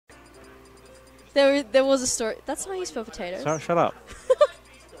There was a story. That's not how you spell potatoes. Sorry, shut up.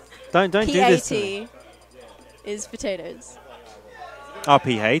 don't do this to me. is potatoes. Oh,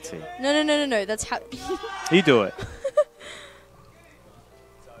 P-H-T. No. That's how. You do it.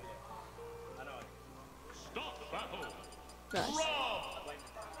 Nice.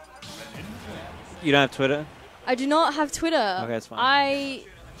 You don't have Twitter? I do not have Twitter. Okay, that's fine. I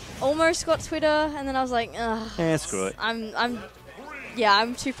almost got Twitter, and then I was like, ugh. Yeah, screw it.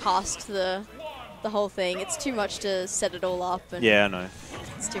 I'm too past the whole thing. It's too much to set it all up. And yeah, I know.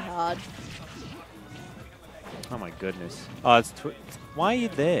 It's too hard. Oh my goodness. Oh, it's why are you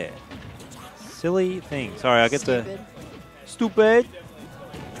there? Silly thing. Sorry, I get the stupid.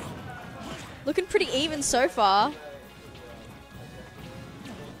 Looking pretty even so far.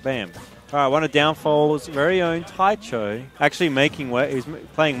 Bam. All right, one of Downfall's very own Taicho actually making way. He's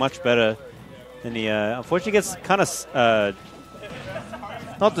playing much better than he. Unfortunately, gets kind of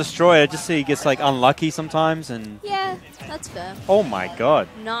not destroyed. I just see he gets like unlucky sometimes, and yeah, that's fair. Oh my god!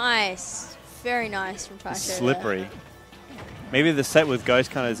 Nice, very nice from Taicho. Slippery. There. Maybe the set with Ghost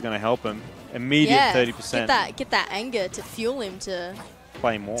kind of is going to help him. Immediate 30%. Get that anger to fuel him to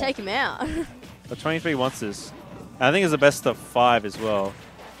play more. Take him out. But 23 wants this. I think it's the best of 5 as well.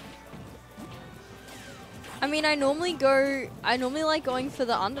 I mean, I normally like going for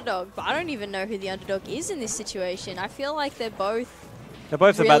the underdog, but I don't even know who the underdog is in this situation. I feel like they're both really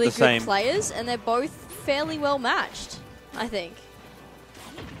about the good same players, and they're both fairly well matched, I think.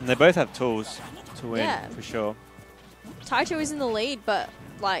 And they both have tools to win, for sure. Taicho is in the lead, but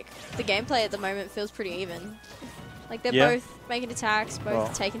like the gameplay at the moment feels pretty even. Like they're both making attacks,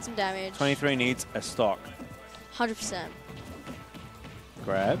 both taking some damage. 23 needs a stock. 100%.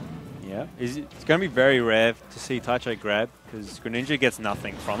 Grab. Yeah. It's going to be very rare to see Taicho grab because Greninja gets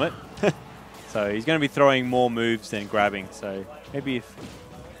nothing from it. So he's going to be throwing more moves than grabbing. So maybe if...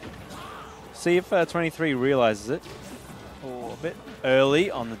 See if 23 realizes it. Oh, a bit early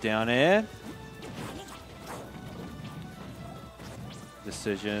on the down air.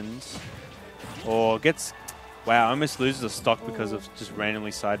 Decisions. Or gets... Wow, almost loses a stock because of just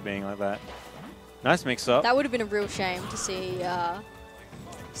randomly side being like that. Nice mix up. That would have been a real shame to see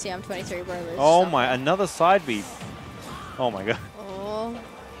im23bro lose. Oh my, another side beat. Oh my god. Oh.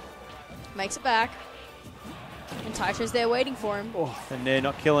 Makes it back. And Taicho's there waiting for him. Oh, and they're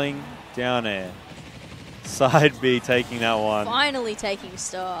not killing. Down air. Side B taking that one. Finally taking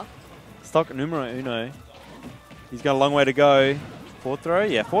stock. Stock numero uno. He's got a long way to go. Fourth throw?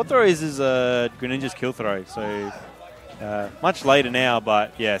 Yeah, fourth throw is Greninja's kill throw. So much later now,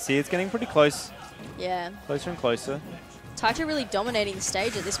 but yeah, see, it's getting pretty close. Yeah. Closer and closer. Taicho really dominating the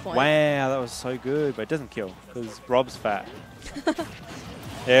stage at this point. Wow, that was so good, but it doesn't kill because Rob's fat.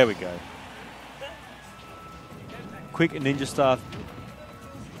 There we go. Quick ninja stuff.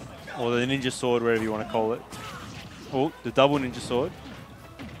 Or the ninja sword, whatever you want to call it. Oh, the double ninja sword.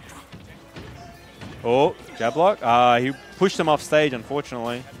 Oh, jab block. He pushed him off stage,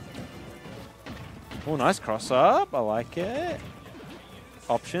 unfortunately. Oh, nice cross up. I like it.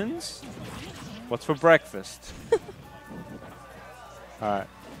 Options. What's for breakfast? All right.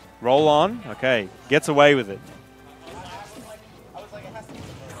 Roll on. Okay. Gets away with it.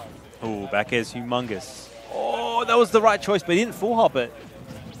 Oh, back air's humongous. Oh, that was the right choice, but he didn't full hop it.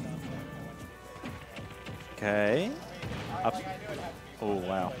 Okay. Up. Oh,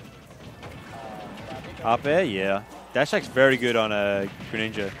 wow. Up air, yeah. Dash attack's very good on a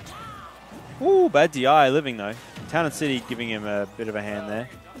Greninja. Ooh, bad DI living though. Town and City giving him a bit of a hand there.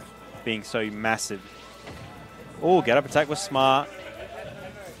 Being so massive. Oh, get up attack was smart.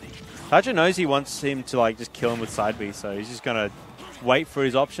 Taicho knows he wants him to like just kill him with side B, so he's just gonna wait for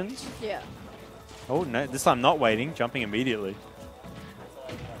his options. Yeah. Oh no, this time not waiting, jumping immediately.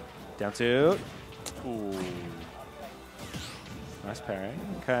 Down to. Ooh. Nice parry.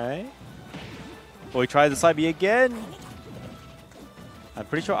 Okay. Well, he tried the side B again. I'm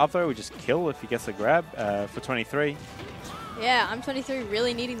pretty sure up throw would just kill if he gets a grab for 23. Yeah, im23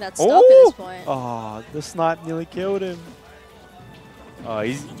 really needing that stock at this point. Oh, the snipe nearly killed him. Oh,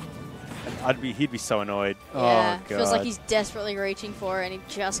 he'd be so annoyed. Yeah, oh, God. Feels like he's desperately reaching for it and he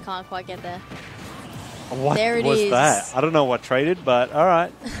just can't quite get there. What there it was is. that? I don't know what traded, but all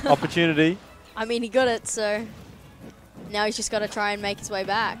right. Opportunity. I mean, he got it, so now he's just got to try and make his way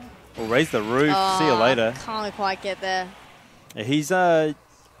back. We'll raise the roof. See you later. Can't quite get there. Yeah, he's, I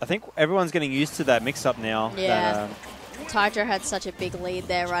think everyone's getting used to that mix-up now. Yeah. Taicho had such a big lead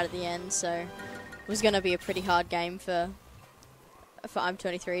there right at the end, so it was going to be a pretty hard game for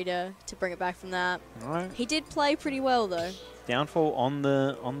im23 to bring it back from that. All right. He did play pretty well, though. Downfall on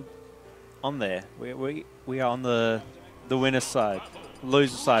there. We are on the winner's side.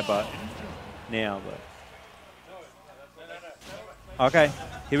 Loser's side, but now. But okay,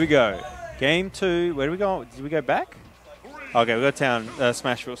 here we go. Game 2. Where do we go? Did we go back? Okay, we got Town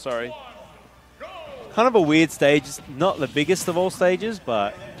Smashville. Sorry. Kind of a weird stage. It's not the biggest of all stages,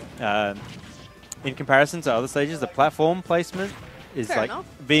 but in comparison to other stages, the platform placement is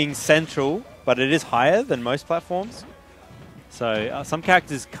being central, but it is higher than most platforms. So some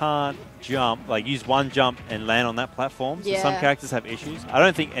characters can't jump, like use one jump and land on that platform. So some characters have issues. I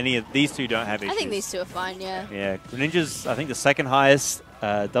don't think any of these two don't have issues. I think these two are fine, yeah. Yeah, Greninja's, I think, the second highest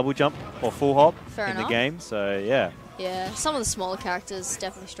double jump or full hop in the game. So, yeah. Yeah, some of the smaller characters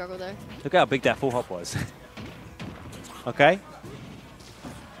definitely struggle, though. Look how big that full hop was. Okay.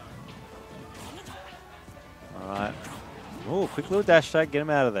 All right. Oh, quick little dash tag. Get him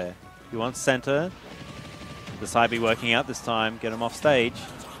out of there. He wants center. The side B working out this time. Get him off stage.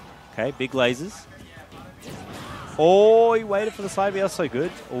 Okay, big lasers. Oh, he waited for the side B. That's so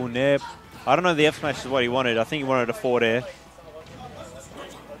good. Oh, Neb. I don't know the F smash is what he wanted. I think he wanted a forward air.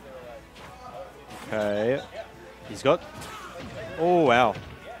 Okay. He's got... Oh, wow.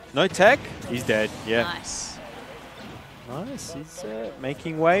 No tech. He's dead. Yeah. Nice. Nice. He's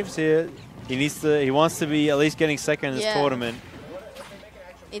making waves here. He wants to be at least getting second in this tournament.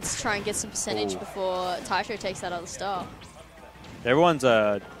 Needs to try and get some percentage before Taicho takes that other star. Everyone's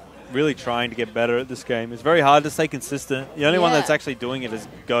really trying to get better at this game. It's very hard to stay consistent. The only one that's actually doing it is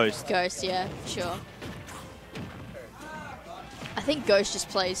Ghost. Ghost, yeah, sure. I think Ghost just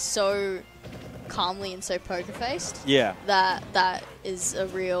plays so calmly and so poker-faced. Yeah. That is a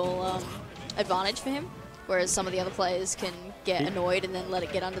real advantage for him. Whereas some of the other players can get annoyed and then let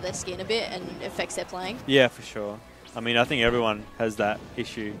it get under their skin a bit and it affects their playing. Yeah, for sure. I mean, I think everyone has that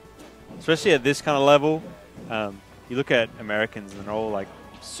issue, especially at this kind of level. You look at Americans and they're all like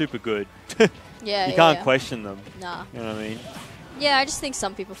super good. Yeah, you can't question them. Nah. You know what I mean? Yeah, I just think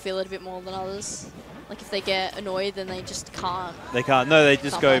some people feel it a bit more than others. Like if they get annoyed, then they just can't. They can't. No, they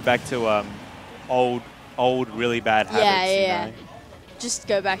just go back to old, really bad habits. Yeah. You know? Just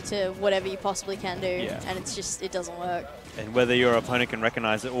go back to whatever you possibly can do, and it's just, it doesn't work. And whether your opponent can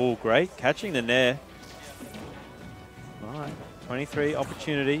recognize it, oh, great. Catching the nair. All right, 23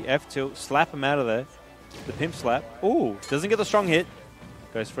 opportunity, F tilt, slap him out of there. The pimp slap. Ooh, doesn't get the strong hit.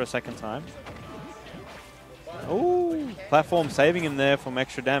 Goes for a second time. Ooh, platform saving him there from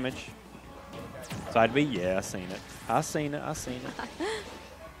extra damage. Side B, yeah, I seen it. I seen it.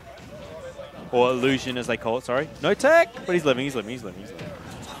 Or illusion, as they call it, sorry. No tech, but he's living.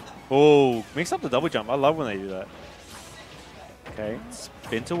 Oh, mix up the double jump. I love when they do that. Okay,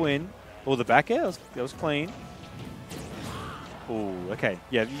 spin to win. Oh, the back air, that was clean. Oh, okay.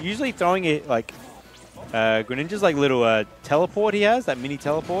 Yeah, usually throwing it like Greninja's like little teleport he has, that mini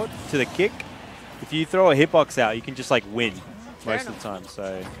teleport to the kick. If you throw a hitbox out, you can just like win most of the time.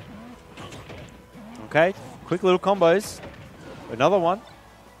 So, okay, quick little combos. Another one.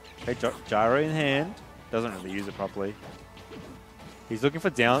 Okay, gyro in hand. Doesn't really use it properly. He's looking for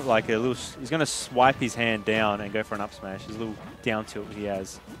down, like a little. He's going to swipe his hand down and go for an up smash. His little down tilt he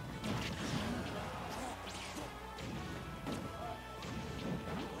has.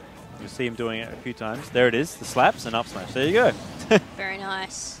 You'll see him doing it a few times. There it is, the slaps and up smash. There you go. Very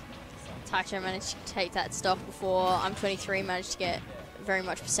nice. Taicho managed to take that stock before im23 managed to get very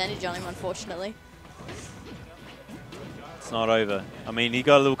much percentage on him, unfortunately. It's not over. I mean, he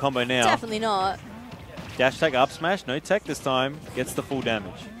got a little combo now. Definitely not. Dash tech up smash, no tech this time. Gets the full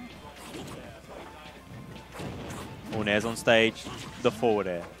damage. Oh, Nair's on stage. The forward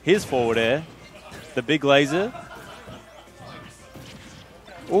air. His forward air. The big laser.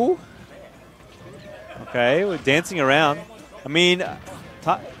 Ooh. Okay, we're dancing around. I mean, not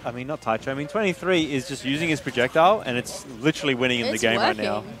Taicho. I mean, 23 is just using his projectile, and it's literally winning in the game right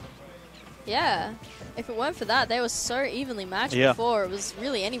now. Yeah. If it weren't for that, they were so evenly matched before. It was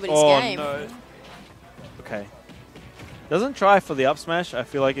really anybody's game. No. Okay. Doesn't try for the up smash. I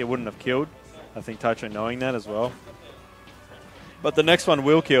feel like it wouldn't have killed. I think Taicho knowing that as well. But the next one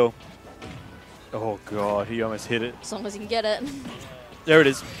will kill. Oh, God. He almost hit it. As long as he can get it. There it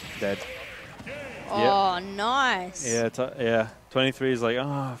is. Dead. Oh, nice. Yeah. 23 is like,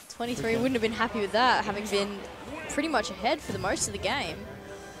 oh. 23 wouldn't have been happy with that, having been pretty much ahead for the most of the game.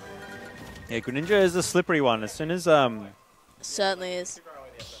 Yeah, Greninja is a slippery one. As soon as certainly is.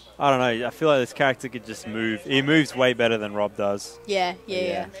 I don't know. I feel like this character could just move. He moves way better than Rob does. Yeah.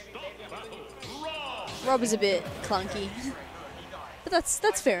 Rob is a bit clunky. But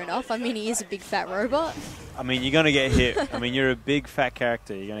that's fair enough. I mean, he is a big fat robot. I mean, you're gonna get hit. I mean, you're a big fat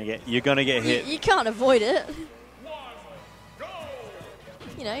character. You're gonna get hit. You can't avoid it.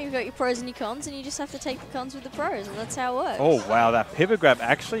 You know, you've got your pros and your cons, and you just have to take the cons with the pros, and that's how it works. Oh wow, that pivot grab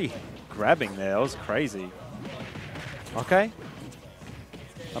actually grabbing there. That was crazy. Okay.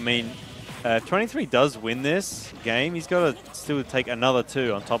 I mean, if 23 does win this game, he's got to still take another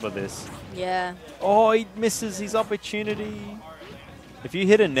 2 on top of this. Yeah. Oh, he misses his opportunity. If you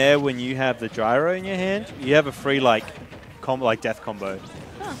hit a nair when you have the gyro in your hand, you have a free death combo.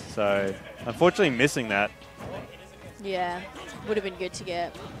 Huh. So, unfortunately, missing that. Yeah, would have been good to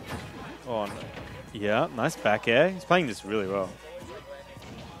get. Oh, no. Yeah, nice back air. He's playing this really well.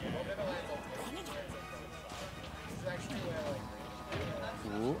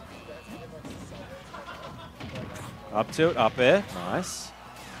 Ooh. Up tilt, up air. Nice.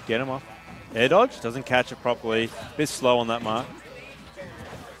 Get him off. Air dodge. Doesn't catch it properly. Bit slow on that mark.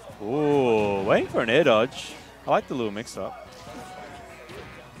 Ooh, waiting for an air dodge. I like the little mix-up.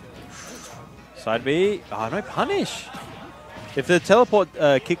 Side B. Oh, no punish. If the teleport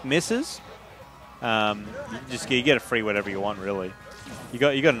kick misses, you get a free whatever you want, really. You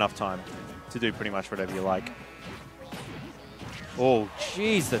got enough time to do pretty much whatever you like. Oh,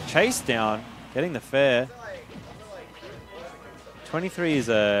 jeez, the chase down. Getting the fair. 23 is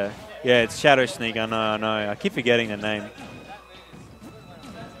a... Yeah, it's Shadow Sneak. I know. I keep forgetting the name.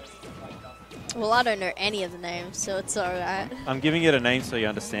 Well, I don't know any of the names, so it's alright. I'm giving it a name so you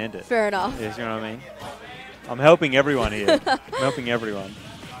understand it. Fair enough. Yes, you know what I mean? I'm helping everyone here. I'm helping everyone.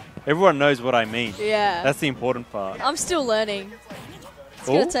 Everyone knows what I mean. Yeah. That's the important part. I'm still learning. It's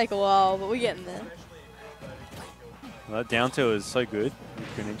going to take a while, but we're getting there. Well, that down two is so good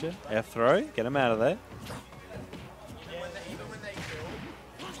with Greninja. F throw. Get him out of there.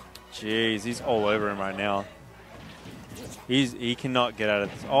 Jeez, he's all over him right now. He cannot get out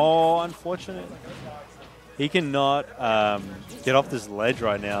of this. Oh, unfortunate. He cannot get off this ledge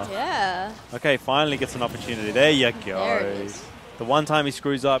right now. Yeah. Okay, finally gets an opportunity. There you go. There it is. The one time he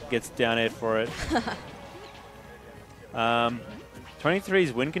screws up, gets down air for it.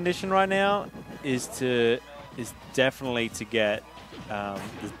 23's win condition right now is definitely to get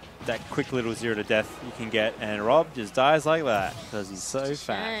that quick little 0 to death you can get, and Rob just dies like that because he's so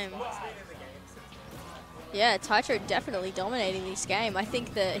fat. Yeah, Taicho definitely dominating this game. I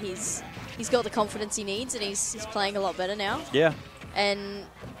think that he's got the confidence he needs, and he's playing a lot better now. Yeah. And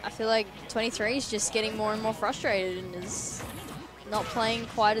I feel like 23 is just getting more and more frustrated and is not playing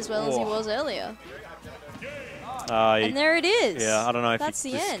quite as well as he was earlier. And there it is. Yeah, I don't know if that's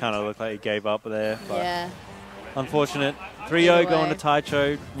he just kind of looked like he gave up there. But yeah. Unfortunate. 3-0 going to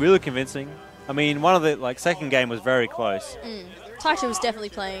Taicho. Really convincing. I mean, one of the second game was very close. Taicho was definitely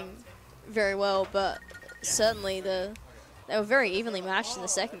playing very well, but certainly they were very evenly matched in the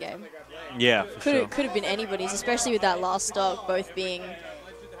second game. Yeah, could have been anybody's, especially with that last stock both being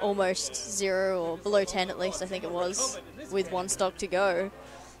almost 0 or below 10 at least, I think it was, with one stock to go.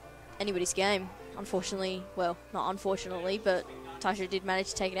 Anybody's game. Unfortunately, well, not unfortunately, but Taicho did manage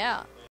to take it out.